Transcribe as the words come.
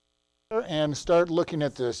and start looking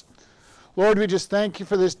at this. Lord, we just thank you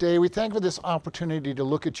for this day. We thank you for this opportunity to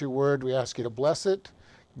look at your word. We ask you to bless it,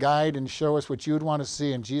 guide, and show us what you would want to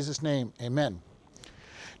see. In Jesus' name, amen.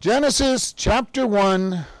 Genesis chapter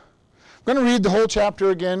 1. I'm going to read the whole chapter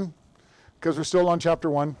again because we're still on chapter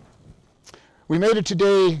 1. We made it to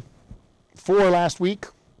day 4 last week.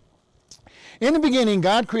 In the beginning,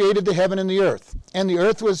 God created the heaven and the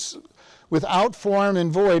earth was without form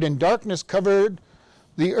and void, and darkness covered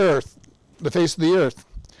the earth, the face of the earth.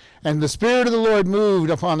 And the Spirit of the Lord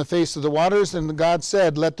moved upon the face of the waters, and God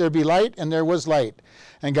said, "Let there be light," and there was light.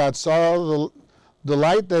 And God saw the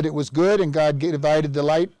light that it was good, and God divided the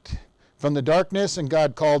light from the darkness, and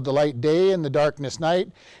God called the light day and the darkness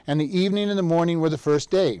night, and the evening and the morning were the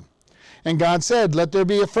first day. And God said, "Let there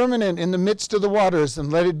be a firmament in the midst of the waters,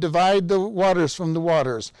 and let it divide the waters from the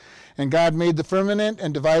waters." And God made the firmament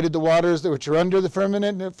and divided the waters which are under the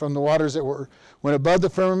firmament from the waters that went above the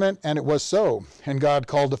firmament, and it was so. And God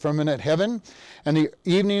called the firmament heaven, and the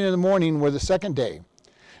evening and the morning were the second day.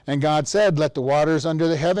 And God said, "Let the waters under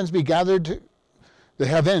the heavens be gathered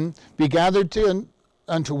to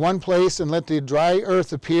unto one place, and let the dry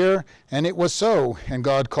earth appear," and it was so. And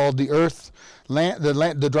God called the earth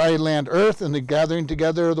the dry land earth, and the gathering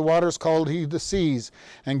together of the waters called he the seas.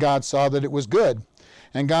 And God saw that it was good.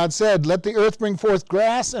 And God said, "Let the earth bring forth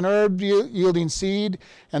grass and herb yielding seed,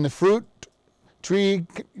 and the fruit tree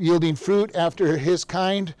yielding fruit after his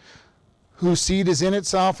kind, whose seed is in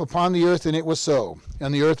itself upon the earth," and it was so.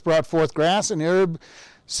 And the earth brought forth grass and herb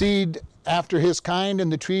seed after his kind, and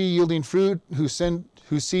the tree yielding fruit, whose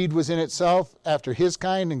seed was in itself after his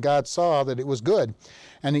kind, and God saw that it was good.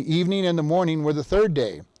 And the evening and the morning were the third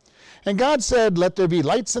day. And God said, "Let there be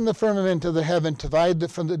lights in the firmament of the heaven to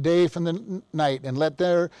divide from the day from the night, and let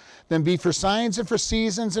them be for signs and for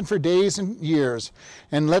seasons and for days and years,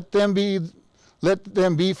 and let them be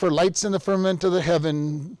for lights in the firmament of the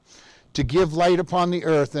heaven to give light upon the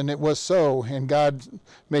earth." And it was so. And God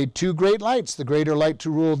made 2 great lights, the greater light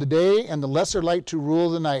to rule the day, and the lesser light to rule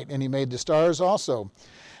the night. And he made the stars also.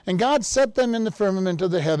 And God set them in the firmament of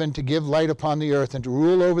the heaven to give light upon the earth, and to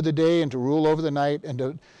rule over the day, and to rule over the night, and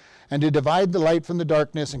to divide the light from the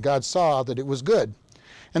darkness. And God saw that it was good.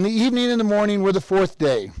 And the evening and the morning were the 4th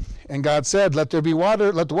day. And God said, "Let there be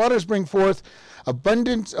water, let the waters bring forth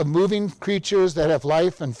abundance of moving creatures that have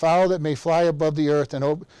life, and fowl that may fly above the earth,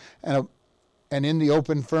 and in the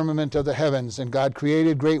open firmament of the heavens." And God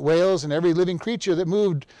created great whales and every living creature that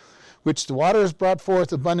moved, which the waters brought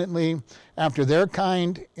forth abundantly after their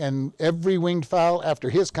kind, and every winged fowl after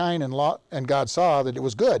his kind, and God saw that it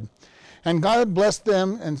was good. And God blessed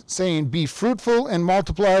them, and saying, "Be fruitful and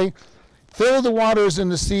multiply, fill the waters in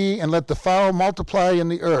the sea, and let the fowl multiply in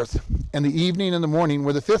the earth." And the evening and the morning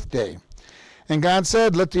were the 5th day. And God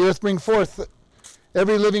said, "Let the earth bring forth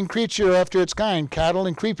every living creature after its kind, cattle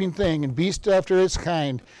and creeping thing, and beast after its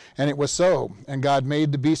kind." And it was so. And God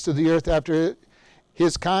made the beasts of the earth after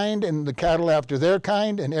his kind, and the cattle after their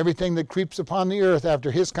kind, and everything that creeps upon the earth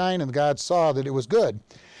after his kind, and God saw that it was good.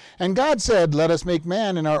 And God said, "Let us make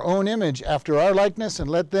man in our own image, after our likeness, and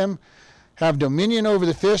let them have dominion over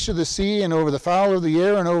the fish of the sea, and over the fowl of the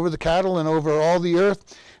air, and over the cattle, and over all the earth,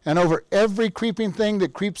 and over every creeping thing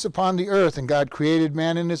that creeps upon the earth." And God created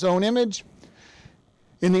man in his own image.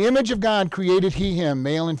 In the image of God created he him,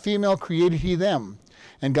 male and female created he them.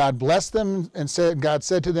 And God blessed them, and God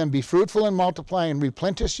said to them, "Be fruitful and multiply, and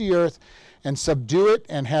replenish the earth, and subdue it,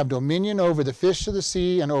 and have dominion over the fish of the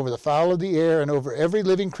sea, and over the fowl of the air, and over every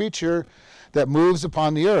living creature that moves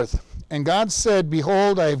upon the earth." And God said,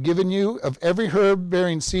 "Behold, I have given you of every herb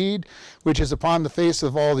bearing seed, which is upon the face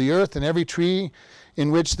of all the earth, and every tree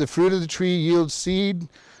in which the fruit of the tree yields seed,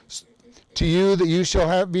 to you that you shall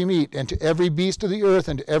have be meat, and to every beast of the earth,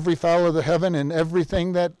 and to every fowl of the heaven, and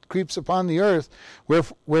everything that creeps upon the earth,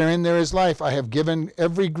 wherein there is life, I have given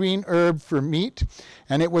every green herb for meat."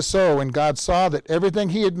 And it was so. And God saw that everything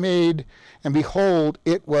he had made, and behold,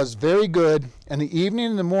 it was very good. And the evening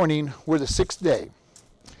and the morning were the 6th day.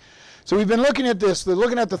 So we've been looking at this,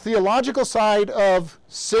 looking at the theological side of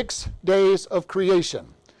 6 days of creation.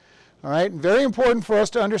 All right, very important for us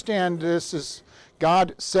to understand this is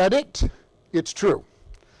God said it, it's true.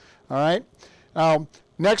 All right, now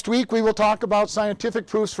next week we will talk about scientific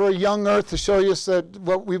proofs for a young earth to show you that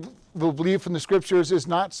what we will believe from the scriptures is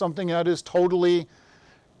not something that is totally,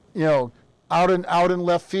 out in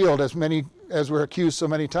left field, as we're accused so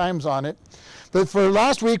many times on it. But for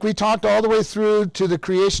last week we talked all the way through to the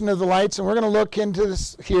creation of the lights, and we're going to look into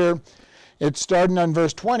this here. It's starting on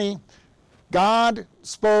verse 20. God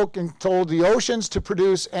spoke and told the oceans to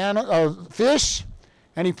produce fish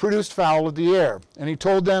and he produced fowl of the air. And he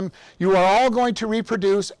told them, you are all going to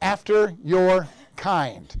reproduce after your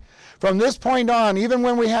kind. From this point on, even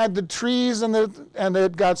when we had the trees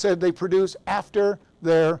and God said they produce after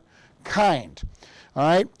their kind. All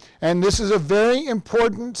right? And this is a very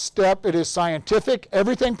important step. It is scientific.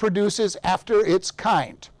 Everything produces after its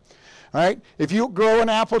kind. All right? If you grow an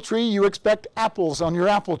apple tree, you expect apples on your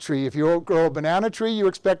apple tree. If you grow a banana tree, you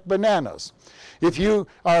expect bananas. If you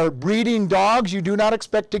are breeding dogs, you do not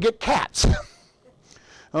expect to get cats.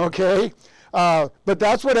 Okay? But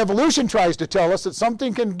that's what evolution tries to tell us, that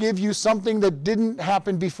something can give you something that didn't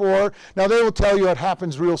happen before. Now, they will tell you it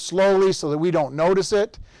happens real slowly so that we don't notice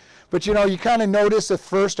it. But, you kind of notice if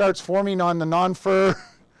fur starts forming on the non-fur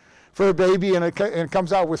fur baby and it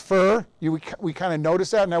comes out with fur. We kind of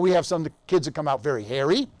notice that. Now, we have some kids that come out very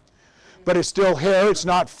hairy, but it's still hair. It's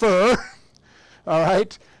not fur. All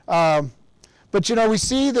right? But, we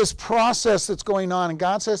see this process that's going on, and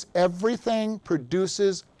God says everything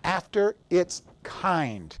produces after its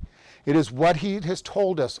kind. It is what he has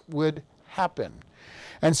told us would happen.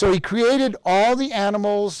 And so he created all the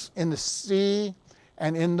animals in the sea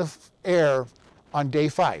and in the air on day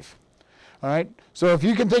 5. All right? So if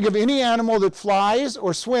you can think of any animal that flies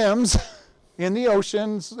or swims in the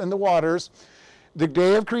oceans and the waters, the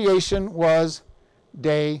day of creation was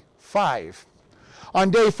day 5. On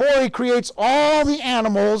day 4, he creates all the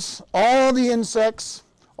animals, all the insects,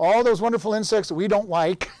 all those wonderful insects that we don't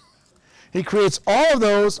like. He creates all of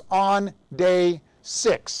those on day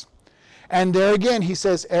 6. And there again, he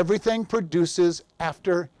says everything produces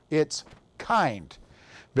after its kind.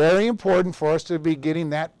 Very important for us to be getting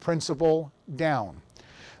that principle down.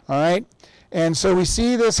 All right? And so we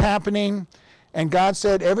see this happening, and God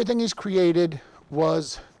said everything he's created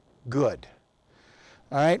was good.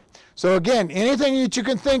 All right? So again, anything that you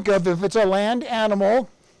can think of, if it's a land animal,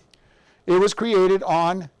 it was created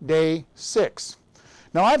on day 6.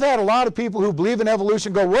 Now, I've had a lot of people who believe in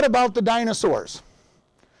evolution go, what about the dinosaurs?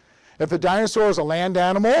 If the dinosaur is a land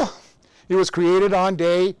animal, it was created on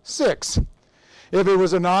day 6. If it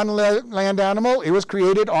was a non-land animal, it was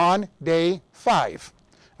created on day 5.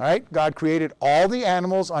 All right? God created all the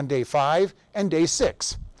animals on day 5 and day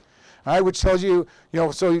 6. All right? Which tells you,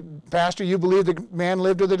 so Pastor, you believe the man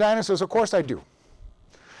lived with the dinosaurs? Of course I do.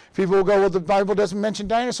 People will go, well, the Bible doesn't mention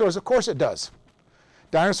dinosaurs. Of course it does.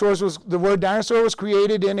 The word dinosaur was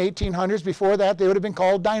created in 1800s. Before that, they would have been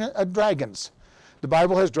called dragons. The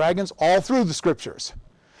Bible has dragons all through the scriptures.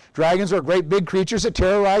 Dragons are great big creatures that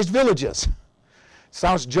terrorized villages.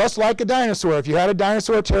 Sounds just like a dinosaur. If you had a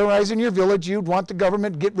dinosaur terrorizing your village, you'd want the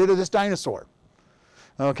government to get rid of this dinosaur.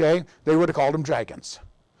 Okay? They would have called them dragons.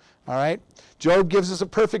 All right? Job gives us a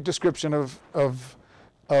perfect description of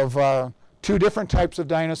 2 different types of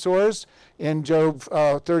dinosaurs. In Job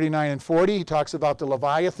 39 and 40, he talks about the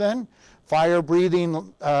Leviathan,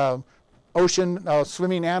 fire-breathing ocean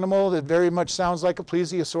swimming animal that very much sounds like a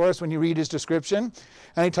plesiosaurus when you read his description.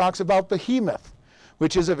 And he talks about Behemoth,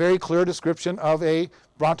 which is a very clear description of a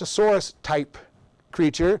brontosaurus-type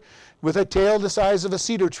creature with a tail the size of a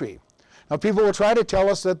cedar tree. Now, people will try to tell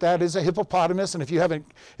us that that is a hippopotamus, and if you have an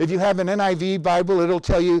NIV Bible, it'll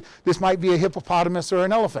tell you this might be a hippopotamus or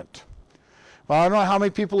an elephant. Well, I don't know how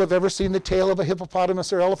many people have ever seen the tail of a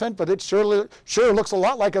hippopotamus or elephant, but it sure looks a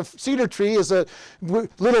lot like a cedar tree. Is a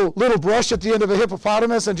little brush at the end of a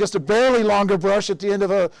hippopotamus and just a barely longer brush at the end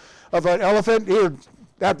of an elephant. Here,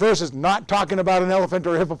 that verse is not talking about an elephant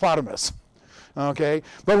or a hippopotamus. Okay?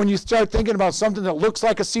 But when you start thinking about something that looks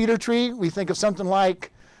like a cedar tree, we think of something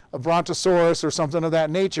like a brontosaurus or something of that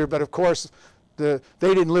nature. But of course, they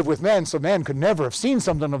didn't live with men, so men could never have seen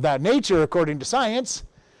something of that nature according to science.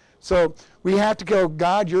 So we have to go,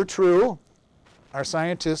 God, you're true. Our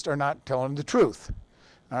scientists are not telling the truth.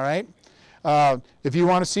 All right? If you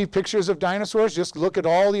want to see pictures of dinosaurs, just look at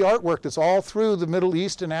all the artwork that's all through the Middle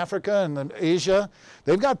East and Africa and Asia.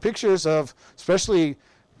 They've got pictures of, especially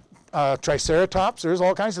triceratops. There's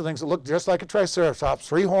all kinds of things that look just like a triceratops.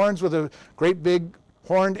 3 horns with a great big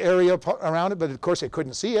horned area around it, but of course they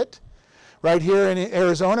couldn't see it. Right here in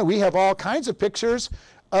Arizona, we have all kinds of pictures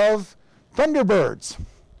of thunderbirds.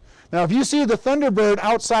 Now, if you see the thunderbird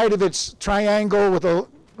outside of its triangle with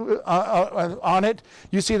on it,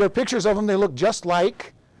 you see their pictures of them. They look just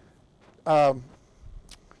like,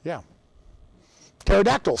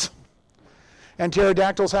 pterodactyls. And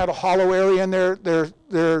pterodactyls had a hollow area in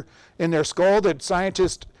their skull that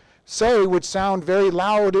scientists say would sound very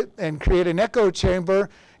loud and create an echo chamber.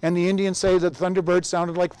 And the Indians say that thunderbirds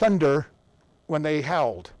sounded like thunder when they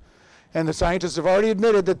howled. And the scientists have already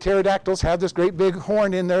admitted that pterodactyls have this great big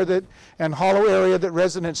horn in there and hollow area, that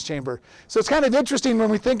resonance chamber. So it's kind of interesting when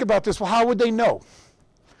we think about this. Well, how would they know?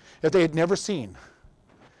 if they had never seen,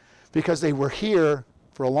 because they were here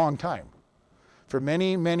for a long time. For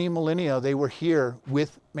many, many millennia, they were here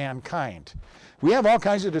with mankind. We have all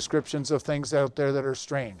kinds of descriptions of things out there that are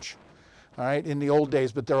strange, all right, in the old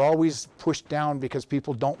days, but they're always pushed down because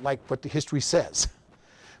people don't like what the history says.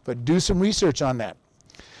 But do some research on that.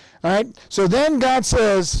 All right, so then God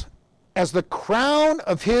says, as the crown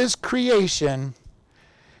of his creation,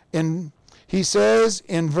 he says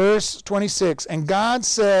in verse 26, and God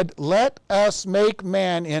said, let us make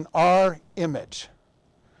man in our image.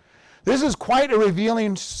 This is quite a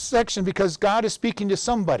revealing section because God is speaking to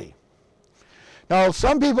somebody. Now,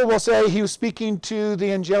 some people will say he was speaking to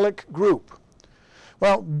the angelic group.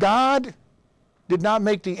 Well, God did not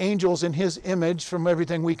make the angels in his image from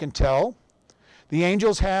everything we can tell. The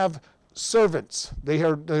angels have servants. They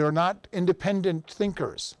are not independent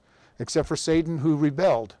thinkers, except for Satan who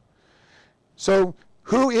rebelled. So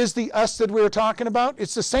who is the us that we were talking about?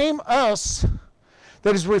 It's the same us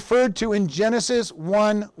that is referred to in Genesis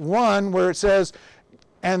 1:1, where it says,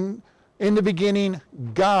 and in the beginning,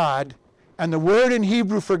 God. And the word in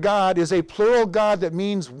Hebrew for God is a plural God that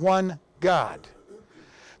means one God.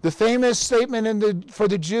 The famous statement for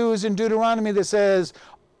the Jews in Deuteronomy that says,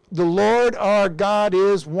 the Lord our God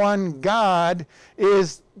is one God,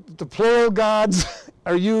 is the plural gods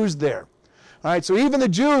are used there. All right, so even the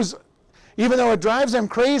Jews, even though it drives them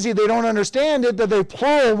crazy, they don't understand it, that the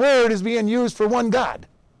plural word is being used for one God.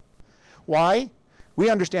 Why? We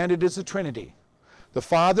understand it as the Trinity. The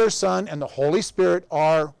Father, Son, and the Holy Spirit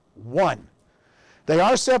are one. They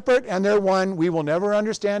are separate and they're one. We will never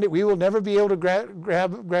understand it. We will never be able to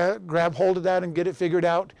grab hold of that and get it figured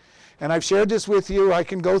out. And I've shared this with you. I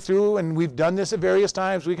can go through, and we've done this at various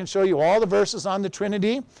times. We can show you all the verses on the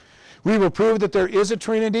Trinity. We will prove that there is a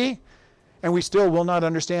Trinity, and we still will not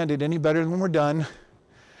understand it any better than when we're done.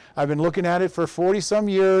 I've been looking at it for 40-some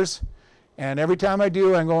years, and every time I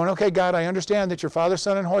do, I'm going, okay, God, I understand that you're Father,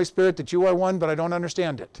 Son, and Holy Spirit, that you are one, but I don't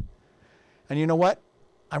understand it. And you know what?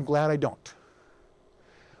 I'm glad I don't.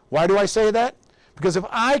 Why do I say that? Because if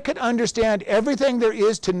I could understand everything there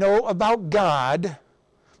is to know about God,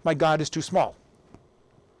 my God is too small.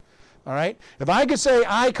 All right? If I could say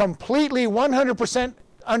I completely 100%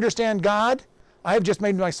 understand God, I have just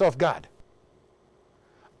made myself God.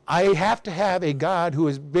 I have to have a God who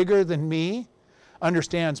is bigger than me,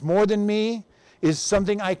 understands more than me, is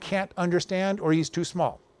something I can't understand, or he's too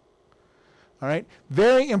small. All right?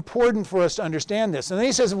 Very important for us to understand this. And then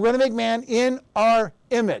he says, we're going to make man in our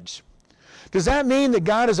image. Does that mean that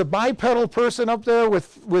God is a bipedal person up there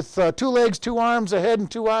with 2 legs, 2 arms, a head,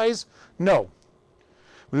 and 2 eyes? No.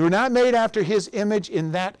 We were not made after his image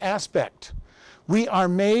in that aspect. We are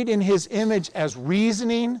made in his image as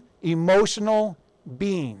reasoning, emotional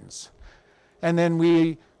beings. And then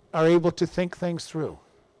we are able to think things through.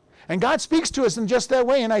 And God speaks to us in just that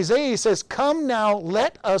way. In Isaiah, he says, come now,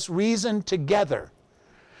 let us reason together.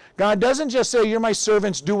 God doesn't just say, you're my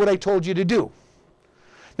servants, do what I told you to do.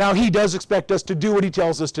 Now, he does expect us to do what he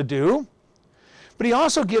tells us to do, but he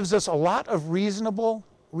also gives us a lot of reasonable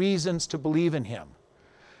reasons to believe in him.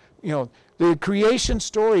 You know, the creation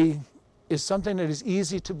story is something that is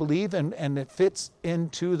easy to believe, and it fits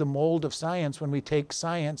into the mold of science when we take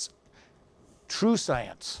science, true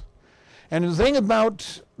science. And the thing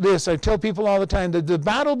about this, I tell people all the time, that the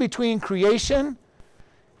battle between creation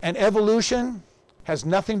and evolution has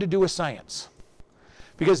nothing to do with science,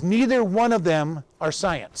 because neither one of them are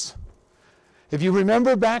science. If you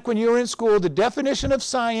remember back when you were in school, the definition of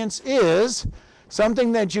science is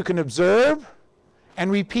something that you can observe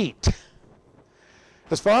and repeat.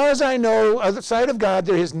 As far as I know, outside of God,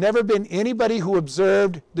 there has never been anybody who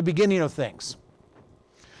observed the beginning of things.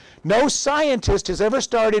 No scientist has ever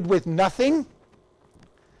started with nothing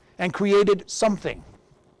and created something.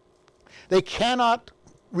 They cannot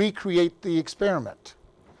recreate the experiment.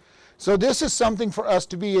 So this is something for us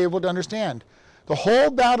to be able to understand. The whole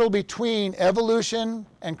battle between evolution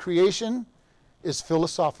and creation is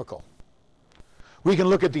philosophical. We can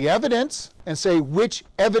look at the evidence and say which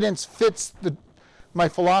evidence fits my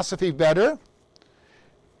philosophy better.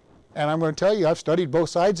 And I'm going to tell you, I've studied both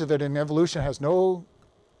sides of it, and evolution has no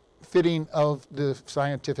fitting of the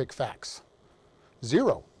scientific facts.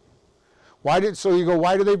 Zero. So you go,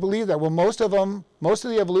 why do they believe that? Well, most of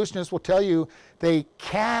the evolutionists will tell you they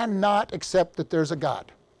cannot accept that there's a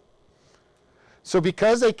God. So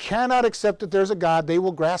because they cannot accept that there's a God, they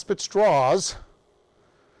will grasp at straws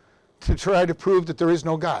to try to prove that there is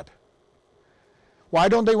no God. Why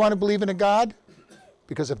don't they want to believe in a God?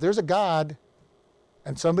 Because if there's a God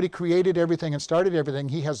and somebody created everything and started everything,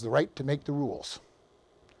 he has the right to make the rules.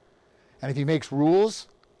 And if he makes rules,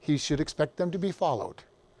 he should expect them to be followed.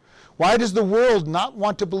 Why does the world not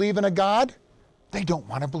want to believe in a God? They don't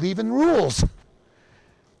want to believe in rules.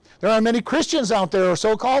 There are many Christians out there, or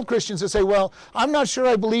so-called Christians, that say, well, I'm not sure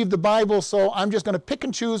I believe the Bible, so I'm just going to pick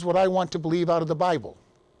and choose what I want to believe out of the Bible.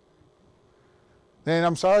 Then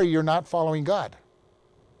I'm sorry, you're not following God.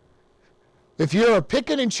 If you're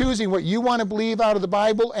picking and choosing what you want to believe out of the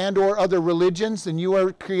Bible and or other religions, then you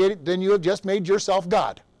have just made yourself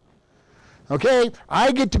God. Okay?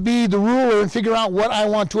 I get to be the ruler and figure out what I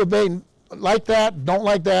want to obey. Like that, don't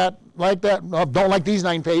like that, don't like these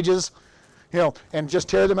 9 pages, and just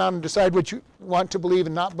tear them out and decide what you want to believe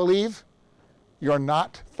and not believe. You're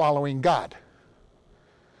not following God.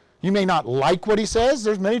 You may not like what he says.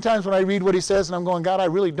 There's many times when I read what he says and I'm going, God, I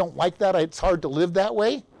really don't like that. It's hard to live that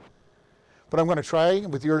way. But I'm going to try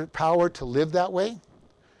with your power to live that way.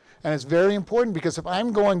 And it's very important, because if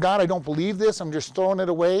I'm going, God, I don't believe this, I'm just throwing it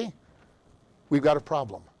away, we've got a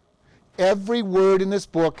problem. Every word in this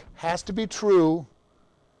book has to be true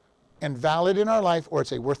and valid in our life, or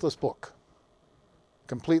it's a worthless book.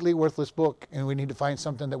 Completely worthless book, and we need to find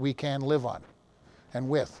something that we can live on and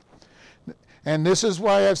with. And this is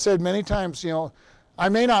why I've said many times, I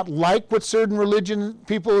may not like what certain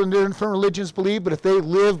people in different religions believe, but if they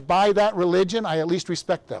live by that religion, I at least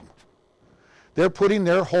respect them. They're putting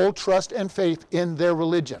their whole trust and faith in their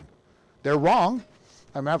religion. They're wrong.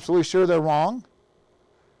 I'm absolutely sure they're wrong.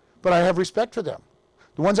 But I have respect for them.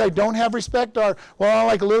 The ones I don't have respect are, well, I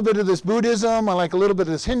like a little bit of this Buddhism, I like a little bit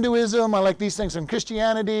of this Hinduism, I like these things in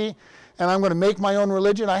Christianity, and I'm going to make my own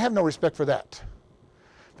religion. I have no respect for that,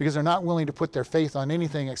 because they're not willing to put their faith on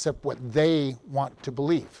anything except what they want to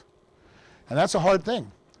believe. And that's a hard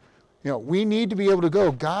thing. We need to be able to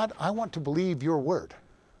go, God, I want to believe your word.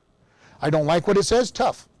 I don't like what it says,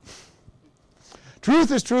 tough.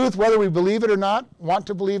 Truth is truth, whether we believe it or not, want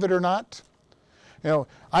to believe it or not.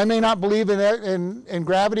 I may not believe in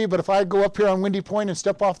gravity, but if I go up here on Windy Point and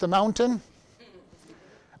step off the mountain,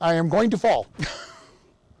 I am going to fall.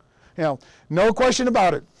 No question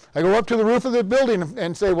about it. I go up to the roof of the building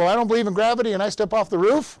and say, well, I don't believe in gravity, and I step off the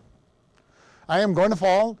roof, I am going to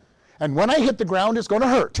fall. And when I hit the ground, it's going to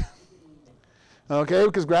hurt. Okay,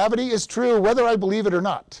 because gravity is true whether I believe it or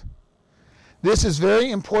not. This is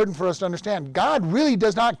very important for us to understand. God really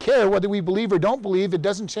does not care whether we believe or don't believe. It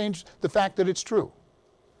doesn't change the fact that it's true.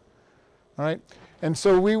 All right? And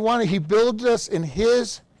so he builds us in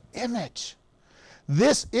his image.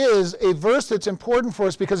 This is a verse that's important for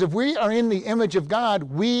us, because if we are in the image of God,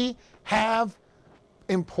 we have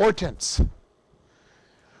importance.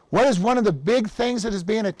 What is one of the big things that is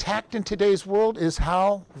being attacked in today's world is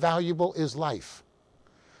how valuable is life.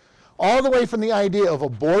 All the way from the idea of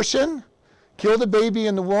abortion, kill the baby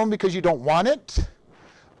in the womb because you don't want it,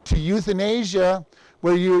 to euthanasia,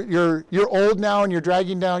 where you're old now and you're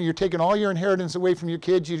taking all your inheritance away from your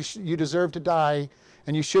kids. You deserve to die,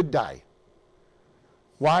 and you should die.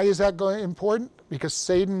 Why is that important? Because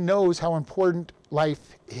Satan knows how important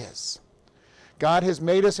life is. God has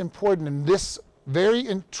made us important, and this very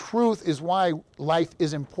in truth is why life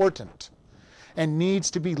is important and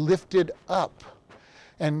needs to be lifted up.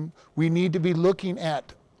 And we need to be looking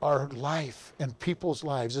at our life and people's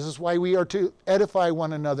lives. This is why we are to edify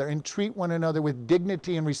one another and treat one another with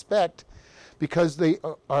dignity and respect, because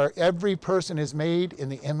every person is made in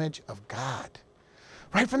the image of God.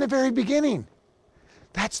 Right from the very beginning.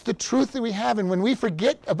 That's the truth that we have. And when we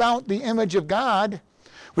forget about the image of God,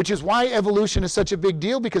 which is why evolution is such a big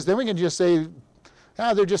deal, because then we can just say,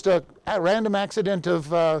 they're just a random accident of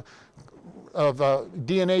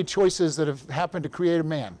DNA choices that have happened to create a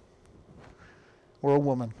man or a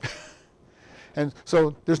woman. And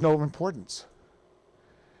so there's no importance.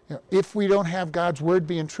 If we don't have God's word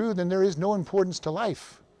being true, then there is no importance to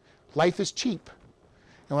life. Life is cheap.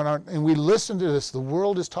 And we listen to this, the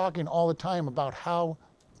world is talking all the time about how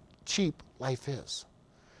cheap life is.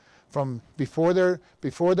 From before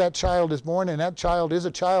that child is born, and that child is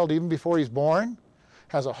a child even before he's born,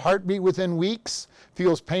 has a heartbeat within weeks,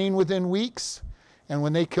 feels pain within weeks, and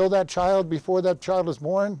when they kill that child before that child is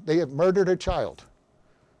born, they have murdered a child.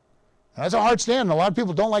 And that's a hard stand, and a lot of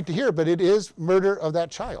people don't like to hear it, but it is murder of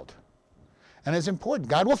that child. And it's important.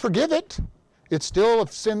 God will forgive it. It's still a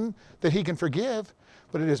sin that he can forgive,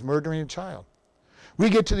 but it is murdering a child. We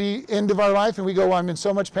get to the end of our life and we go, I'm in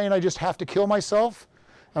so much pain, I just have to kill myself,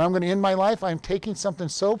 and I'm going to end my life. I'm taking something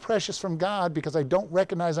so precious from God because I don't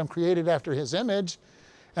recognize I'm created after his image,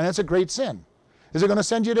 and that's a great sin. Is it going to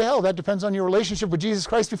send you to hell? That depends on your relationship with Jesus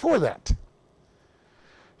Christ before that.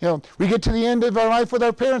 We get to the end of our life with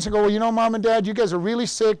our parents and go, well, Mom and Dad, you guys are really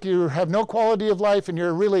sick, you have no quality of life, and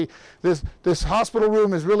you're really, this hospital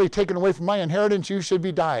room is really taken away from my inheritance, you should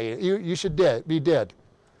be dying, you should be dead.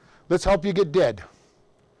 Let's help you get dead.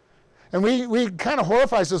 And we kind of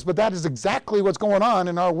horrifies us, but that is exactly what's going on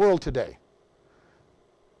in our world today.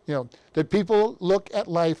 That people look at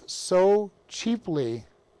life so cheaply,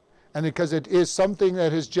 and because it is something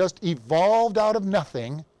that has just evolved out of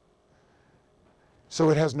nothing, so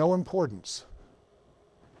it has no importance.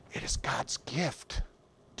 It is God's gift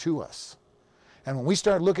to us. And when we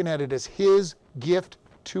start looking at it as His gift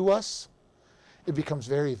to us, it becomes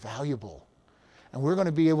very valuable. And we're going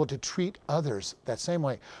to be able to treat others that same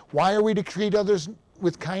way. Why are we to treat others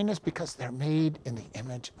with kindness? Because they're made in the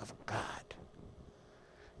image of God.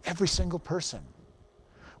 Every single person.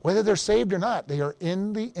 Whether they're saved or not, they are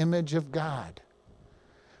in the image of God.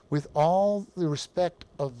 With all the respect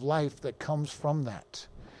of life that comes from that.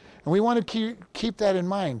 And we want to keep that in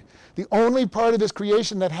mind. The only part of this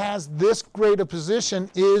creation that has this great a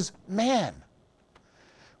position is man.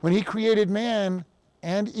 When He created man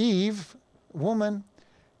and Eve, woman,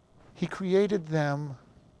 He created them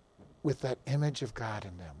with that image of God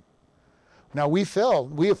in them. Now we fell.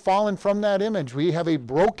 We have fallen from that image. We have a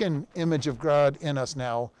broken image of God in us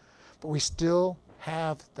now, but we still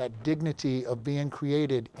have that dignity of being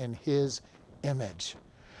created in His image.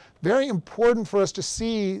 Very important for us to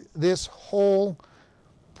see this whole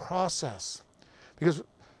process. Because the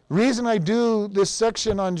reason I do this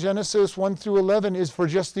section on Genesis 1 through 11 is for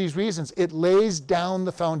just these reasons. It lays down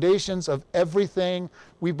the foundations of everything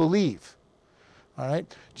we believe. All right?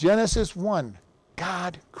 Genesis 1,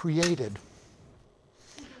 God created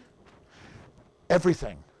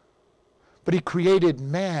everything. But He created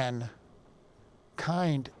mankind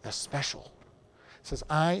as special. It says,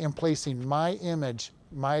 I am placing my image,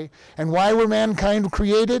 and why were mankind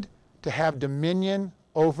created? To have dominion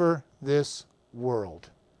over this world.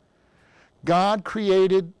 God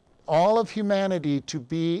created all of humanity to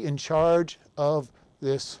be in charge of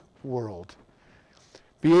this world.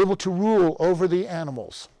 Be able to rule over the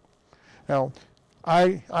animals. Now,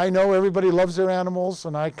 I know everybody loves their animals,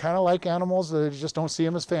 and I kind of like animals. I just don't see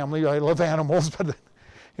them as family. I love animals,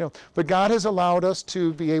 but God has allowed us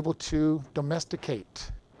to be able to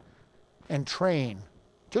domesticate and train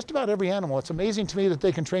just about every animal. It's amazing to me that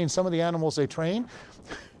they can train some of the animals they train.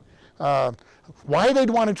 Why they'd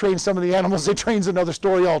want to train some of the animals they train is another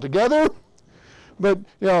story altogether. But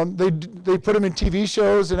they put them in TV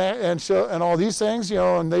shows and all these things,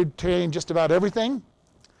 and they train just about everything.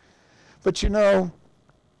 But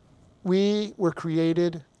we were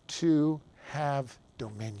created to have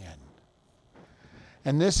dominion.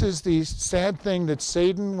 And this is the sad thing that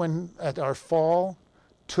Satan, when at our fall,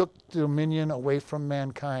 took dominion away from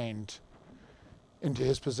mankind into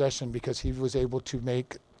his possession because he was able to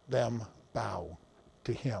make them bow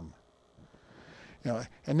to him.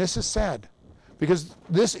 And this is sad because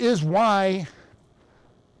this is why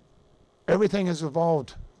everything has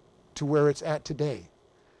evolved to where it's at today.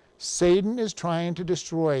 Satan is trying to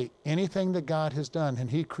destroy anything that God has done, and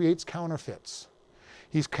he creates counterfeits.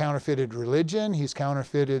 He's counterfeited religion. He's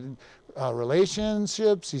counterfeited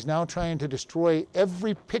relationships. He's now trying to destroy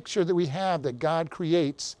every picture that we have that God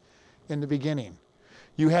creates in the beginning.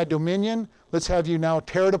 You had dominion. Let's have you now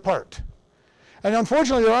tear it apart. And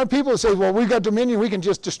unfortunately, there are people who say, well, we've got dominion. We can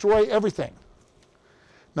just destroy everything.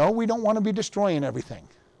 No, we don't want to be destroying everything.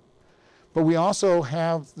 But we also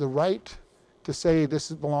have the right to say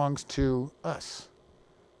this belongs to us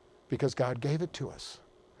because God gave it to us.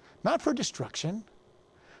 Not for destruction,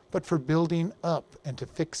 but for building up and to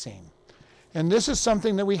fixing. And this is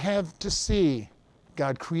something that we have to see.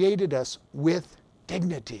 God created us with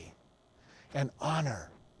dignity and honor.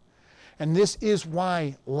 And this is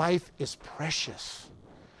why life is precious.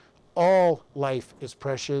 All life is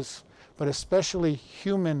precious, but especially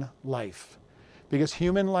human life. Because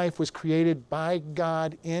human life was created by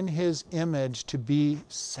God in His image to be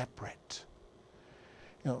separate.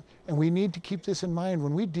 And we need to keep this in mind.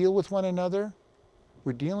 When we deal with one another,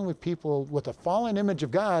 we're dealing with people with a fallen image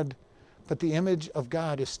of God, but the image of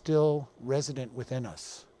God is still resident within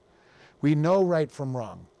us. We know right from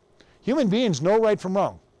wrong. Human beings know right from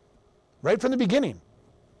wrong, right from the beginning.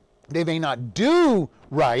 They may not do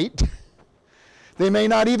right. They may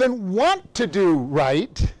not even want to do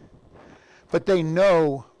right, but they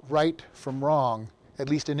know right from wrong, at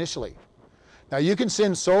least initially. Now, you can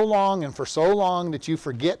sin so long and for so long that you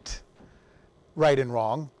forget right and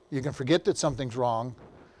wrong. You can forget that something's wrong.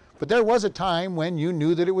 But there was a time when you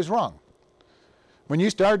knew that it was wrong. When you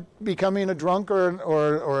start becoming a drunk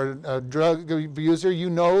or a drug abuser, you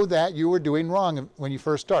know that you were doing wrong when you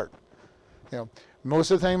first start.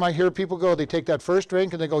 Most of the time I hear people go, they take that first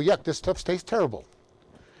drink and they go, yuck, this stuff tastes terrible.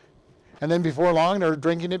 And then before long, they're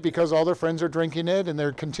drinking it because all their friends are drinking it, and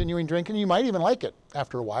they're continuing drinking. You might even like it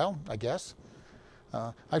after a while, I guess.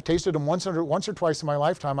 I've tasted them once or twice in my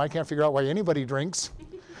lifetime. I can't figure out why anybody drinks.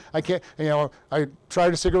 I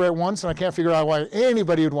tried a cigarette once, and I can't figure out why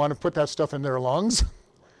anybody would want to put that stuff in their lungs.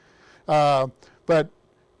 But,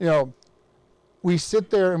 we sit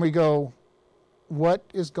there and we go, what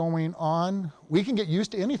is going on? We can get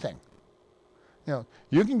used to anything.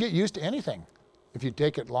 You can get used to anything if you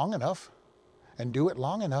take it long enough and do it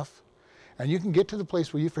long enough. And you can get to the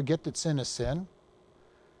place where you forget that sin is sin.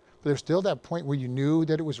 But there's still that point where you knew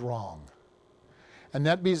that it was wrong. And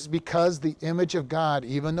that is because the image of God,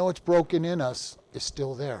 even though it's broken in us, is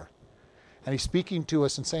still there. And he's speaking to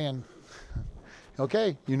us and saying,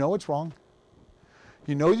 okay, you know it's wrong.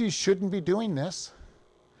 You know you shouldn't be doing this.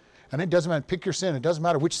 And it doesn't matter, pick your sin. It doesn't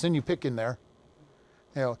matter which sin you pick in there.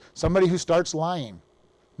 Somebody who starts lying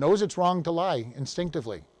knows it's wrong to lie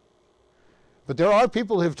instinctively. But there are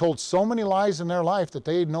people who have told so many lies in their life that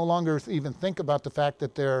they no longer even think about the fact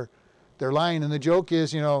that they're lying. And the joke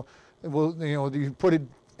is, you put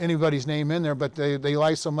anybody's name in there, but they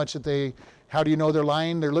lie so much that how do you know they're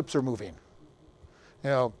lying? Their lips are moving.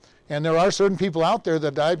 And there are certain people out there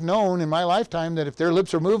that I've known in my lifetime that if their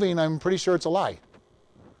lips are moving, I'm pretty sure it's a lie.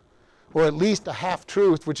 Or at least a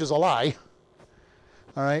half-truth, which is a lie.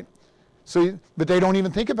 All right? But they don't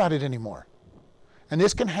even think about it anymore. And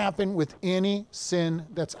this can happen with any sin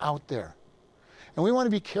that's out there. And we want to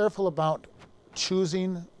be careful about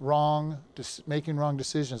choosing wrong, making wrong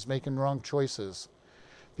decisions, making wrong choices,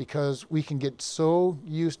 because we can get so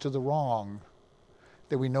used to the wrong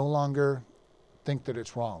that we no longer think that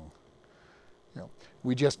it's wrong.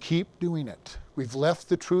 We just keep doing it. We've left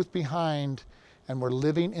the truth behind, and we're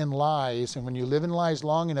living in lies. And when you live in lies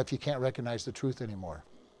long enough, you can't recognize the truth anymore.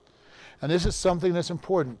 And this is something that's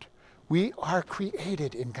important. We are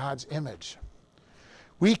created in God's image.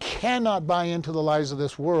 We cannot buy into the lies of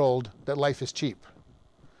this world that life is cheap.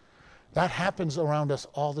 That happens around us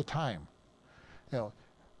all the time.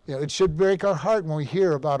 It should break our heart when we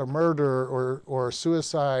hear about a murder or a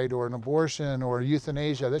suicide or an abortion or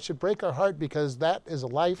euthanasia. That should break our heart because that is a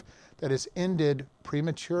life that is ended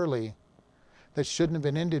prematurely, that shouldn't have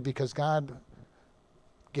been ended because God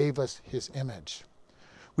gave us his image.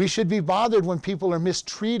 We should be bothered when people are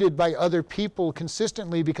mistreated by other people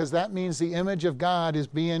consistently because that means the image of God is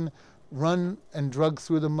being run and dragged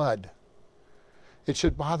through the mud. It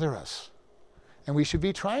should bother us. And we should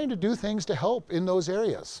be trying to do things to help in those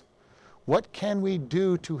areas. What can we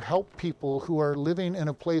do to help people who are living in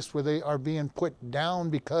a place where they are being put down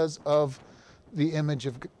because of the image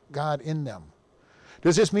of God in them?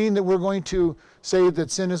 Does this mean that we're going to say that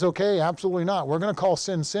sin is okay? Absolutely not. We're going to call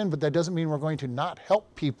sin sin, but that doesn't mean we're going to not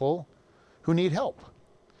help people who need help.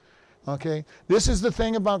 Okay? This is the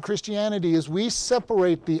thing about Christianity is we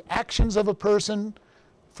separate the actions of a person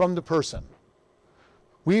from the person.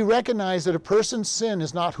 We recognize that a person's sin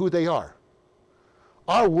is not who they are.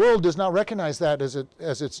 Our world does not recognize that as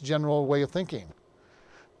its general way of thinking.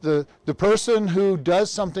 The person who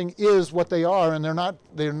does something is what they are, and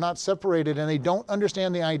they're not separated, and they don't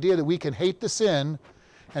understand the idea that we can hate the sin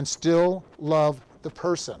and still love the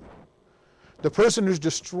person. The person who's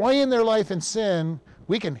destroying their life in sin,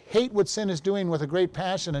 we can hate what sin is doing with a great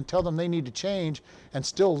passion and tell them they need to change and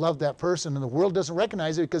still love that person, and the world doesn't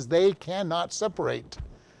recognize it because they cannot separate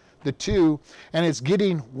the two, and it's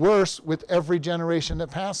getting worse with every generation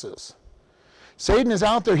that passes. Satan is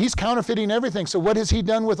out there. He's counterfeiting everything. So what has he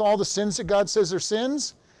done with all the sins that God says are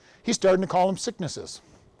sins? He's starting to call them sicknesses.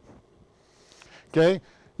 Okay?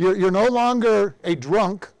 You're no longer a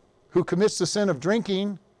drunk who commits the sin of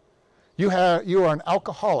drinking. You are an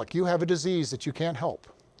alcoholic. You have a disease that you can't help.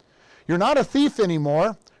 You're not a thief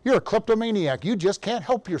anymore. You're a kleptomaniac. You just can't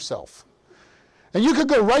help yourself. And you could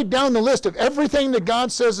go right down the list of everything that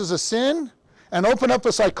God says is a sin and open up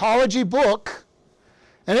a psychology book,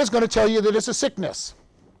 and it's going to tell you that it's a sickness.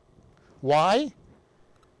 Why?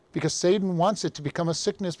 Because Satan wants it to become a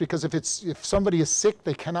sickness, because if somebody is sick,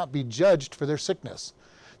 they cannot be judged for their sickness.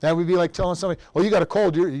 That would be like telling somebody, oh, you got a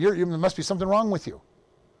cold, there must be something wrong with you.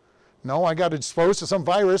 No, I got exposed to some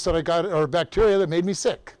virus that I got, or bacteria that made me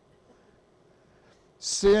sick.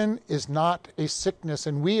 Sin is not a sickness,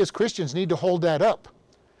 and we as Christians need to hold that up.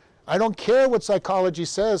 I don't care what psychology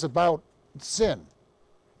says about sin.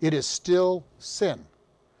 It is still sin.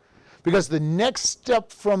 Because the next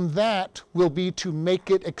step from that will be to make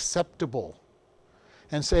it acceptable.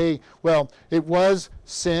 And say, well, it was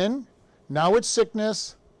sin, now it's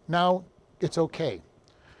sickness, now it's okay.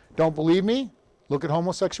 Don't believe me? Look at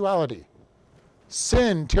homosexuality.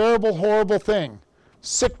 Sin, terrible, horrible thing.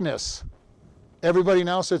 Sickness, Everybody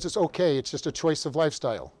now says it's okay. It's just a choice of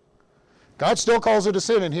lifestyle. God still calls it a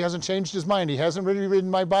sin, and he hasn't changed his mind. He hasn't really written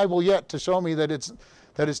my Bible yet to show me that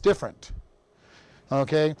it's different.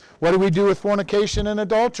 Okay? What do we do with fornication and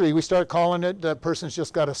adultery? We start calling it that person's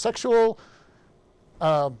just got a sexual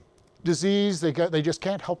disease. They just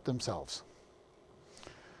can't help themselves.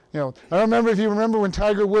 I remember, if you remember, when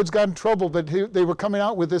Tiger Woods got in trouble, but they were coming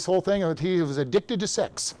out with this whole thing that he was addicted to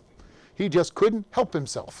sex. He just couldn't help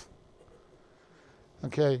himself.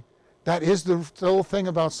 Okay? That is the whole thing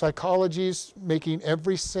about psychology's making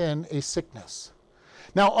every sin a sickness.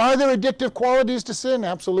 Now, are there addictive qualities to sin?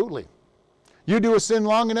 Absolutely. You do a sin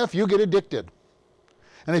long enough, you get addicted.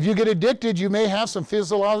 And if you get addicted, you may have some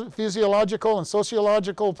physiological and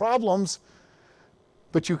sociological problems,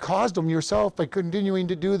 but you caused them yourself by continuing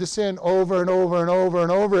to do the sin over and over and over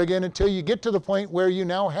and over again until you get to the point where you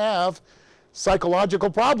now have psychological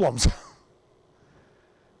problems.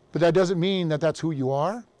 But that doesn't mean that that's who you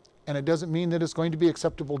are. And it doesn't mean that it's going to be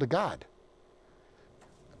acceptable to God.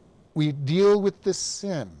 We deal with this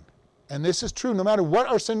sin. And this is true no matter what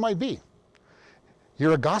our sin might be.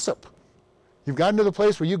 You're a gossip. You've gotten to the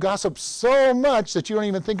place where you gossip so much that you don't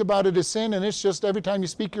even think about it as sin, and it's just every time you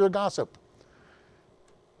speak, you're a gossip.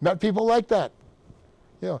 Met people like that.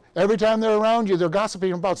 Every time they're around you, they're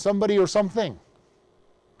gossiping about somebody or something.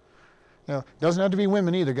 It doesn't have to be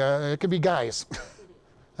women either. It could be guys.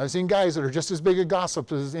 I've seen guys that are just as big a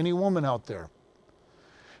gossip as any woman out there.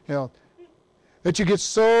 That you get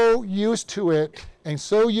so used to it and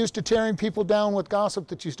so used to tearing people down with gossip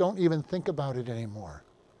that you don't even think about it anymore.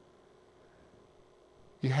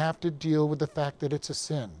 You have to deal with the fact that it's a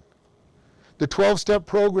sin. The 12-step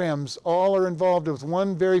programs all are involved with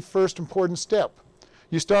one very first important step.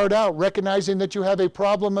 You start out recognizing that you have a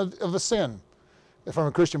problem of a sin. From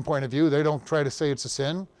a Christian point of view, they don't try to say it's a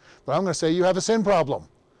sin, but I'm going to say you have a sin problem.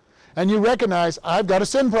 And you recognize, I've got a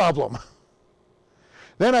sin problem.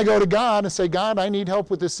 Then I go to God and say, God, I need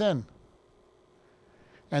help with this sin.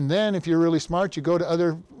 And then if you're really smart, you go to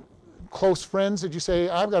other close friends that you say,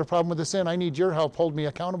 I've got a problem with this sin. I need your help. Hold me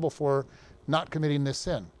accountable for not committing this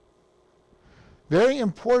sin. Very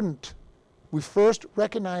important. We first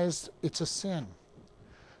recognize it's a sin.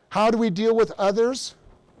 How do we deal with others?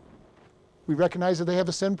 We recognize that they have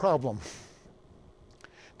a sin problem.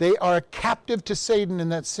 They are captive to Satan in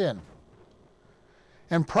that sin.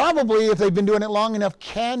 And probably, if they've been doing it long enough,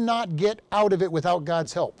 cannot get out of it without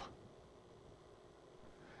God's help.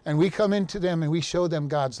 And we come into them and we show them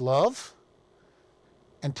God's love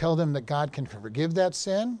and tell them that God can forgive that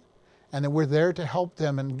sin and that we're there to help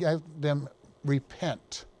them and get them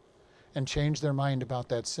repent and change their mind about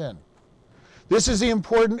that sin. This is the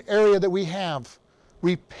important area that we have.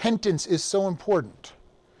 Repentance is so important.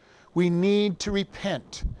 We need to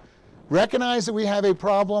repent. Recognize that we have a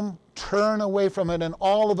problem, turn away from it, and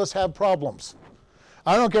all of us have problems.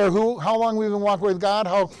 I don't care how long we've been walking with God,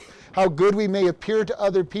 how good we may appear to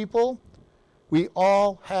other people. We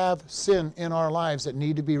all have sin in our lives that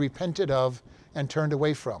need to be repented of and turned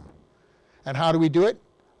away from. And how do we do it?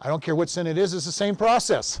 I don't care what sin it is, it's the same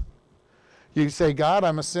process. You say, God,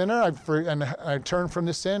 I'm a sinner, and I turn from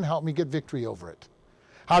this sin, help me get victory over it.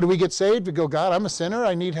 How do we get saved? We go, God, I'm a sinner.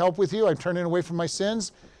 I need help with you. I'm turning away from my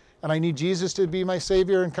sins, and I need Jesus to be my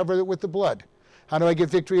Savior and cover it with the blood. How do I get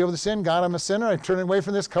victory over the sin? God, I'm a sinner. I'm turning away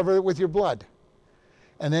from this. Cover it with your blood.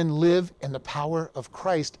 And then live in the power of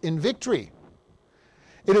Christ in victory.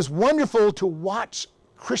 It is wonderful to watch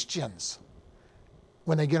Christians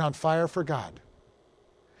when they get on fire for God.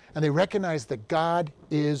 And they recognize that God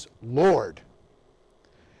is Lord.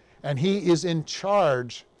 And He is in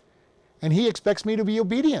charge. And He expects me to be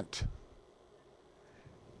obedient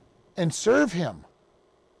and serve Him.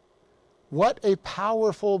 What a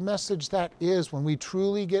powerful message that is when we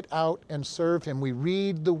truly get out and serve Him. We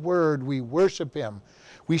read the Word, we worship Him,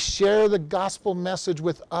 we share the gospel message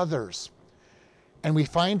with others, and we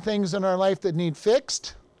find things in our life that need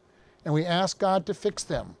fixed, and we ask God to fix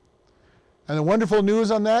them. And the wonderful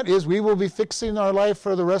news on that is we will be fixing our life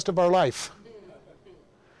for the rest of our life.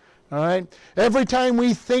 All right? Every time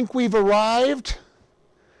we think we've arrived,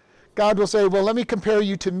 God will say, well, let me compare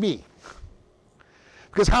you to me.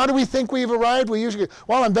 Because how do we think we've arrived? We usually go,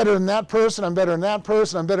 well, I'm better than that person, I'm better than that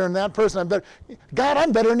person, I'm better than that person, God,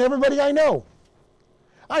 I'm better than everybody I know.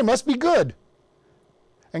 I must be good.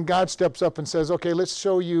 And God steps up and says, okay, let's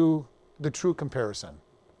show you the true comparison.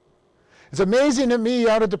 It's amazing to me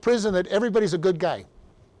out at the prison that everybody's a good guy.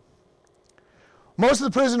 Most of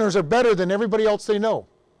the prisoners are better than everybody else they know.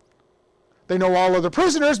 They know all other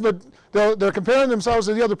prisoners, but they're comparing themselves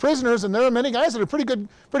to the other prisoners, and there are many guys that are pretty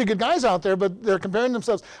good guys out there, but they're comparing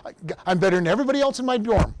themselves. I'm better than everybody else in my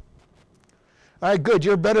dorm. All right, good.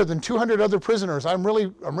 You're better than 200 other prisoners. I'm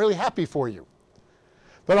really happy for you.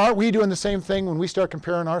 But aren't we doing the same thing when we start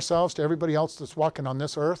comparing ourselves to everybody else that's walking on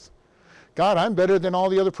this earth? God, I'm better than all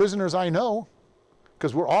the other prisoners I know,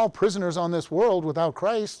 because we're all prisoners on this world without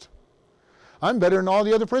Christ. I'm better than all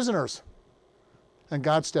the other prisoners. And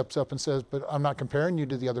God steps up and says, but I'm not comparing you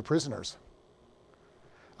to the other prisoners.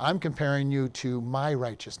 I'm comparing you to my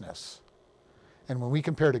righteousness. And when we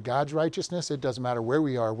compare to God's righteousness, it doesn't matter where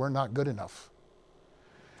we are, we're not good enough.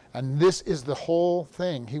 And this is the whole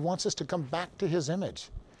thing. He wants us to come back to his image.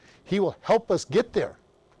 He will help us get there.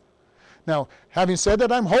 Now, having said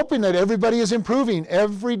that, I'm hoping that everybody is improving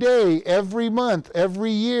every day, every month,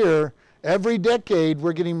 every year, every decade.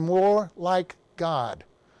 We're getting more like God,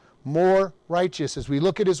 more righteous. As we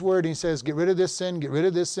look at his word, he says, get rid of this sin, get rid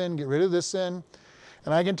of this sin, get rid of this sin.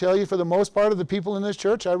 And I can tell you, for the most part of the people in this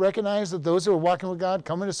church, I recognize that those who are walking with God,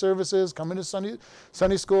 coming to services, coming to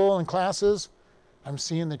Sunday school and classes, I'm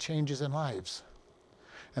seeing the changes in lives.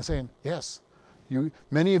 And saying, yes,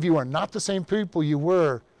 many of you are not the same people you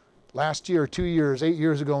were last year, 2 years, 8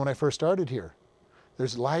 years ago when I first started here.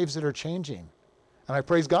 There's lives that are changing. And I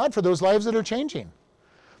praise God for those lives that are changing.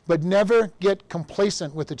 But never get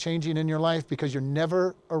complacent with the changing in your life, because you're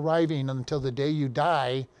never arriving until the day you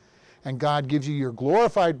die and God gives you your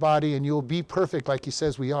glorified body and you'll be perfect like he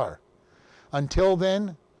says we are. Until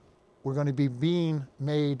then, we're going to be being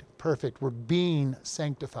made perfect. We're being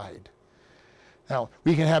sanctified. Now,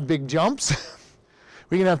 we can have big jumps.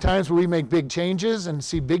 We can have times where we make big changes and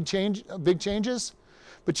see big changes.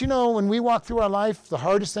 But you know, when we walk through our life, the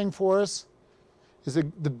hardest thing for us is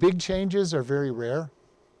that the big changes are very rare.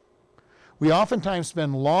 We oftentimes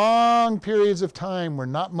spend long periods of time where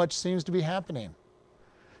not much seems to be happening.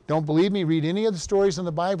 Don't believe me? Read any of the stories in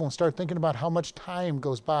the Bible and start thinking about how much time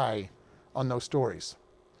goes by on those stories.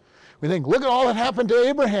 We think, look at all that happened to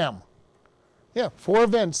Abraham. Yeah, 4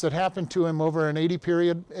 events that happened to him over an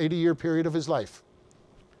 80-year period of his life.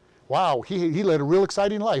 Wow, he led a real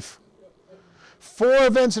exciting life. 4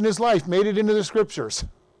 events in his life made it into the scriptures.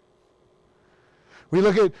 We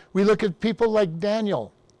look at people like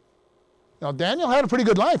Daniel. Now, Daniel had a pretty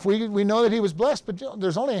good life. We know that he was blessed, but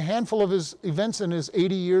there's only a handful of his events in his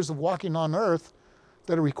 80 years of walking on earth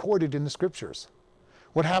that are recorded in the scriptures.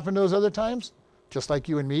 What happened those other times? Just like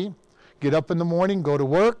you and me. Get up in the morning, go to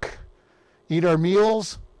work, eat our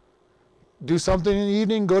meals, do something in the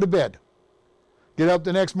evening, go to bed. Get up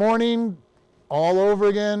the next morning, all over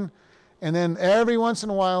again, and then every once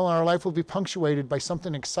in a while our life will be punctuated by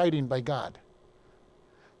something exciting by God.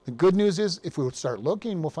 The good news is, if we would start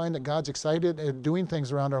looking, we'll find that God's excited at doing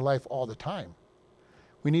things around our life all the time.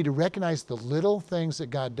 We need to recognize the little things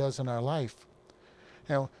that God does in our life.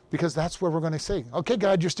 Because that's where we're going to say, okay,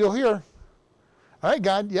 God, you're still here. All right,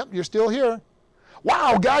 God, yep, you're still here.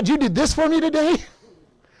 Wow, God, you did this for me today?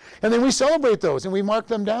 And then we celebrate those and we mark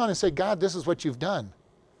them down and say, God, this is what you've done.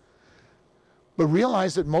 But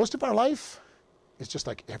realize that most of our life is just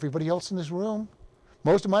like everybody else in this room.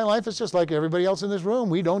 Most of my life is just like everybody else in this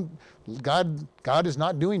room. God is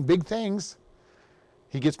not doing big things.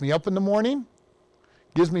 He gets me up in the morning,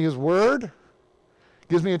 gives me his word,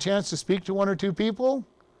 gives me a chance to speak to 1 or 2 people,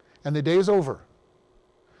 and the day is over.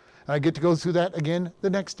 And I get to go through that again the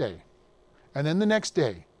next day, and then the next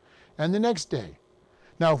day, and the next day.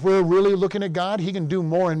 Now, if we're really looking at God, he can do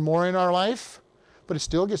more and more in our life, but it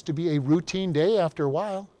still gets to be a routine day after a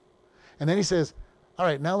while. And then he says, all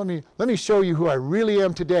right, now let me show you who I really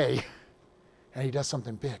am today. And he does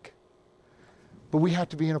something big. But we have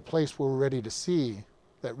to be in a place where we're ready to see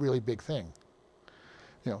that really big thing.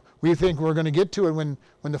 We think we're going to get to it when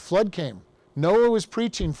the flood came. Noah was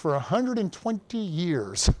preaching for 120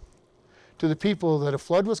 years to the people that a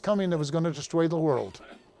flood was coming that was going to destroy the world.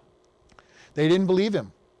 They didn't believe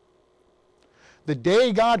him. The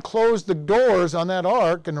day God closed the doors on that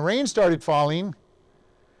ark and the rain started falling,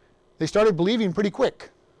 they started believing pretty quick.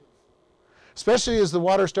 Especially as the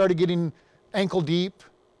water started getting ankle deep,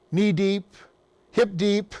 knee deep, hip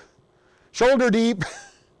deep, shoulder deep.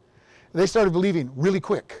 They started believing really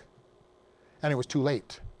quick. And it was too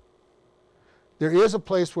late. There is a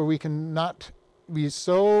place where we can not be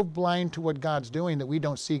so blind to what God's doing that we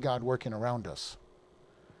don't see God working around us.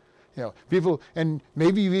 People, and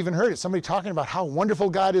maybe you've even heard it, somebody talking about how wonderful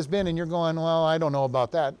God has been, and you're going, well, I don't know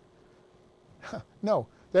about that. No,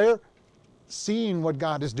 they're seeing what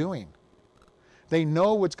God is doing. They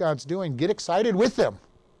know what God's doing. Get excited with them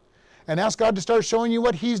and ask God to start showing you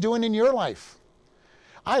what he's doing in your life.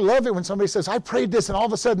 I love it when somebody says, I prayed this and all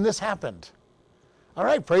of a sudden this happened. All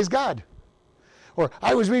right, praise God. Or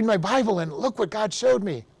I was reading my Bible and look what God showed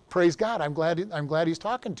me. Praise God, I'm glad he's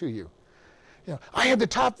talking to you. I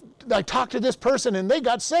talked to this person and they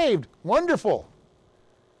got saved. Wonderful.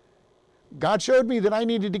 God showed me that I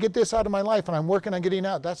needed to get this out of my life and I'm working on getting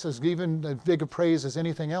out. That's as even as big a praise as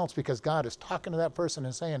anything else, because God is talking to that person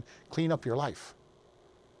and saying, clean up your life.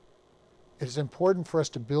 It is important for us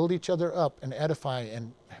to build each other up and edify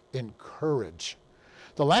and encourage.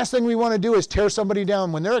 The last thing we want to do is tear somebody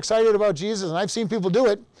down. When they're excited about Jesus, and I've seen people do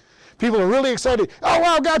it, people are really excited. Oh,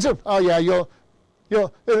 wow, God's a... Oh, yeah,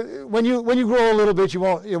 when you grow a little bit,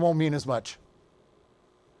 it won't mean as much.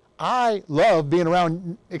 I love being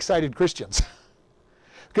around excited Christians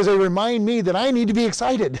because they remind me that I need to be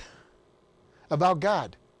excited about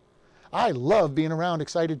God. I love being around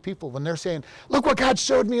excited people when they're saying, look what God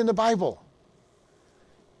showed me in the Bible.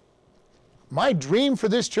 My dream for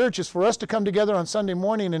this church is for us to come together on Sunday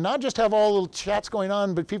morning and not just have all little chats going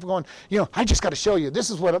on, but people going, I just got to show you.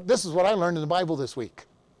 This is what I learned in the Bible this week.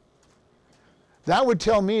 That would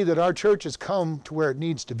tell me that our church has come to where it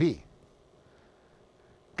needs to be.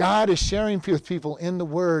 God is sharing with people in the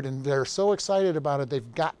Word, and they're so excited about it,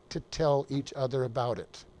 they've got to tell each other about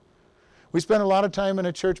it. We spent a lot of time in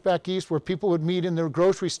a church back east where people would meet in their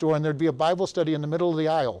grocery store and there'd be a Bible study in the middle of the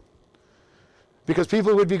aisle. Because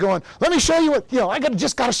people would be going, let me show you what, I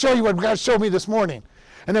just got to show you what God showed me this morning.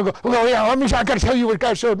 And they'll go, well, yeah, I got to tell you what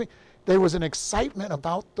God showed me. There was an excitement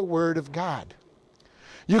about the Word of God.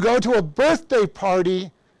 You go to a birthday party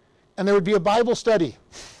and there would be a Bible study.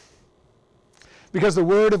 Because the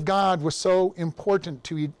Word of God was so important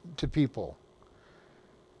to people.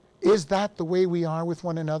 Is that the way we are with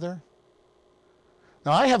one another?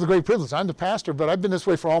 Now, I have the great privilege. I'm the pastor, but I've been this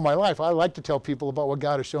way for all my life. I like to tell people about what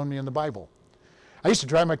God has shown me in the Bible. I used to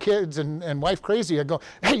drive my kids and wife crazy. I'd go,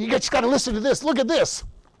 hey, you just got to listen to this. Look at this.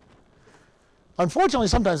 Unfortunately,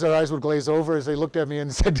 sometimes their eyes would glaze over as they looked at me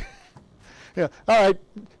and said, all right,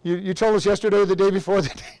 you told us yesterday or the day before.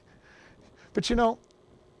 But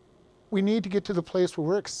we need to get to the place where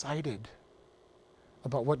we're excited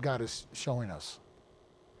about what God is showing us.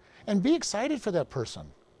 And be excited for that person.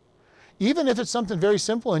 Even if it's something very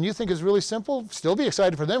simple and you think is really simple, still be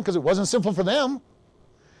excited for them because it wasn't simple for them.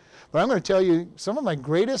 But I'm going to tell you, some of my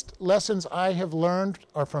greatest lessons I have learned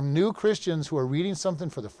are from new Christians who are reading something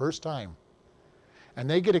for the first time. And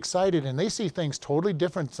they get excited and they see things totally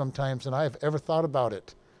different sometimes than I have ever thought about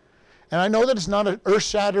it. And I know that it's not an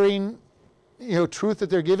earth-shattering truth that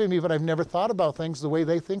they're giving me, but I've never thought about things the way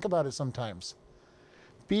they think about it sometimes.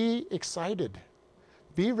 Be excited.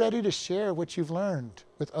 Be ready to share what you've learned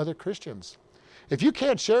with other Christians. If you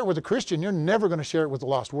can't share it with a Christian, you're never going to share it with the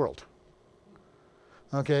lost world.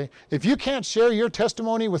 Okay? If you can't share your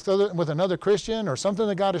testimony with another Christian or something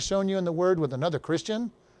that God has shown you in the Word with another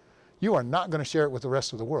Christian, you are not going to share it with the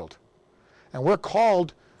rest of the world. And we're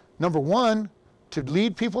called, number one, to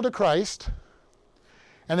lead people to Christ.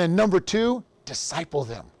 And then number two, disciple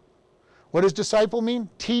them. What does disciple mean?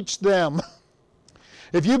 Teach them.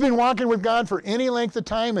 If you've been walking with God for any length of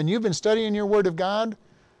time and you've been studying your Word of God,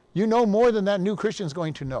 you know more than that new Christian is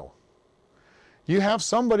going to know. You have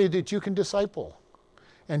somebody that you can disciple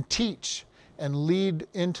and teach and lead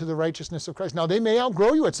into the righteousness of Christ. Now, they may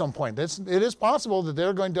outgrow you at some point. It is possible that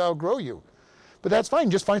they're going to outgrow you. But that's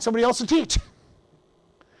fine. Just find somebody else to teach.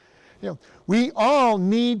 We all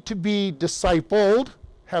need to be discipled,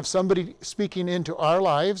 have somebody speaking into our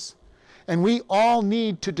lives, and we all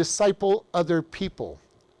need to disciple other people.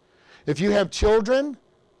 If you have children,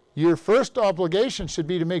 your first obligation should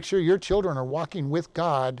be to make sure your children are walking with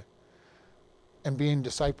God and being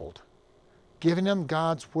discipled, giving them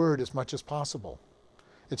God's Word as much as possible.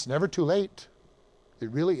 It's never too late. It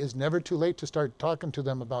really is never too late to start talking to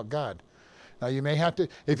them about God. Now you may have to,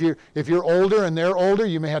 if you're older and they're older,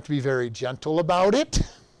 you may have to be very gentle about it,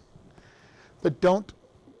 but don't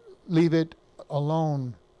leave it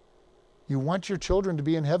alone. You want your children to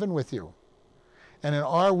be in heaven with you. And in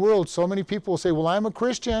our world, so many people will say, well, I'm a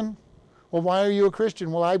Christian. Well, why are you a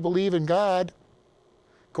Christian? Well, I believe in God.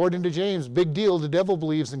 According to James, big deal, the devil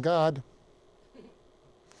believes in God.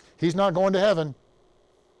 He's not going to heaven.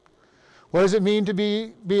 What does it mean to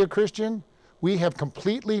be a Christian? We have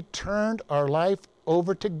completely turned our life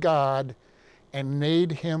over to God and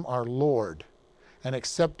made Him our Lord and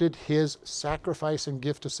accepted His sacrifice and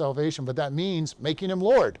gift of salvation. But that means making Him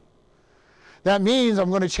Lord. That means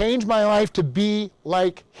I'm going to change my life to be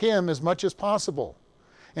like Him as much as possible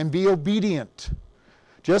and be obedient.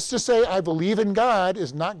 Just to say I believe in God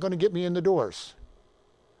is not going to get me in the doors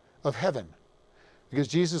of heaven. Because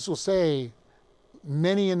Jesus will say,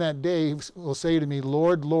 many in that day will say to me,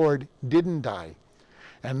 Lord, Lord, didn't I?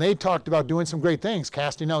 And they talked about doing some great things,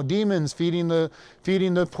 casting out demons, feeding the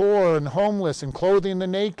poor and homeless, and clothing the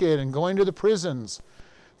naked, and going to the prisons.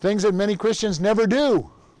 Things that many Christians never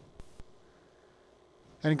do.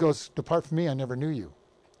 And he goes, depart from me, I never knew you.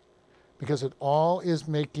 Because it all is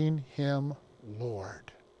making him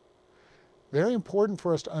Lord. Very important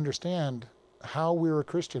for us to understand how we're a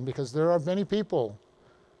Christian, because there are many people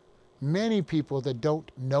that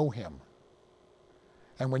don't know him.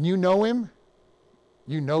 And when you know him,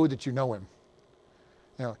 you know that you know him.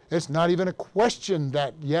 You know, it's not even a question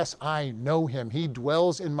that, yes, I know him. He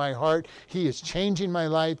dwells in my heart. He is changing my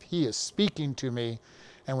life. He is speaking to me.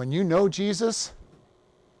 And when you know Jesus,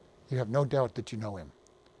 you have no doubt that you know him.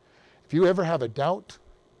 If you ever have a doubt,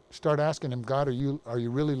 start asking him, God, are you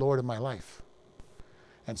really Lord of my life?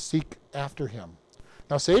 And seek after him.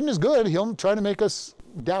 Now, Satan is good. He'll try to make us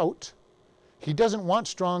doubt. He doesn't want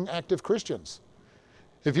strong, active Christians.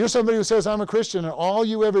 If you're somebody who says, I'm a Christian, and all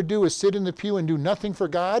you ever do is sit in the pew and do nothing for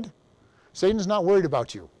God, Satan's not worried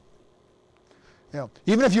about you. You know,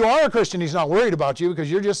 even if you are a Christian, he's not worried about you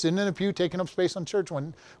because you're just sitting in a pew taking up space on church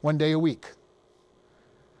one day a week.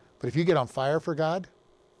 But if you get on fire for God,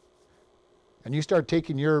 and you start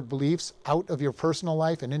taking your beliefs out of your personal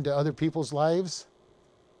life and into other people's lives,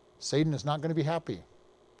 Satan is not going to be happy.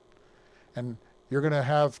 And you're going to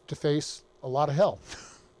have to face a lot of hell.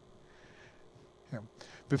 You know,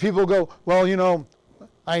 but people go, well, you know,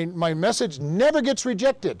 my message never gets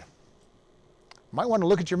rejected. You might want to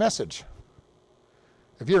look at your message.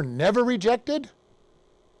 If you're never rejected,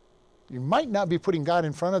 you might not be putting God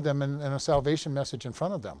in front of them and a salvation message in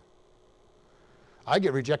front of them. I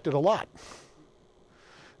get rejected a lot.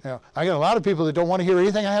 You know, I get a lot of people that don't want to hear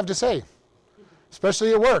anything I have to say,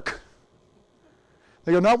 especially at work.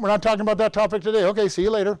 They go, nope, we're not talking about that topic today. Okay, see you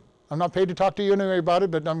later. I'm not paid to talk to you anyway about it,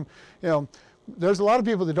 but there's a lot of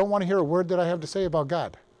people that don't want to hear a word that I have to say about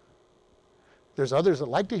God. There's others that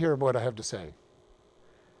like to hear what I have to say.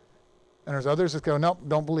 And there's others that go, nope,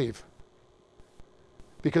 don't believe.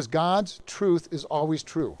 Because God's truth is always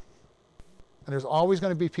true. And there's always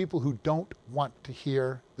going to be people who don't want to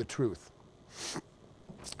hear the truth.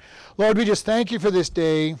 Lord, we just thank you for this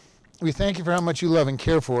day. We thank you for how much you love and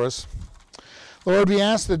care for us. Lord, we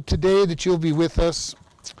ask that today that you'll be with us.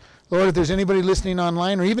 Lord, if there's anybody listening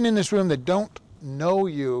online or even in this room that don't know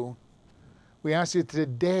you, we ask you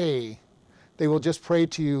today they will just pray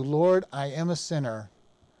to you, Lord, I am a sinner.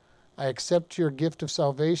 I accept your gift of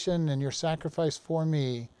salvation and your sacrifice for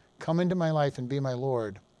me. Come into my life and be my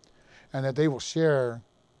Lord. And that they will share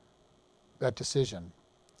that decision.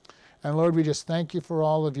 And Lord, we just thank you for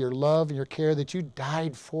all of your love and your care, that you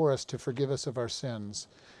died for us to forgive us of our sins.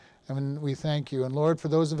 And we thank you. And Lord, for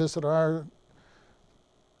those of us that are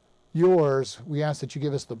yours, we ask that you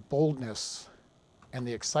give us the boldness and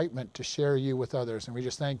the excitement to share you with others. And we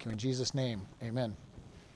just thank you in Jesus' name. Amen.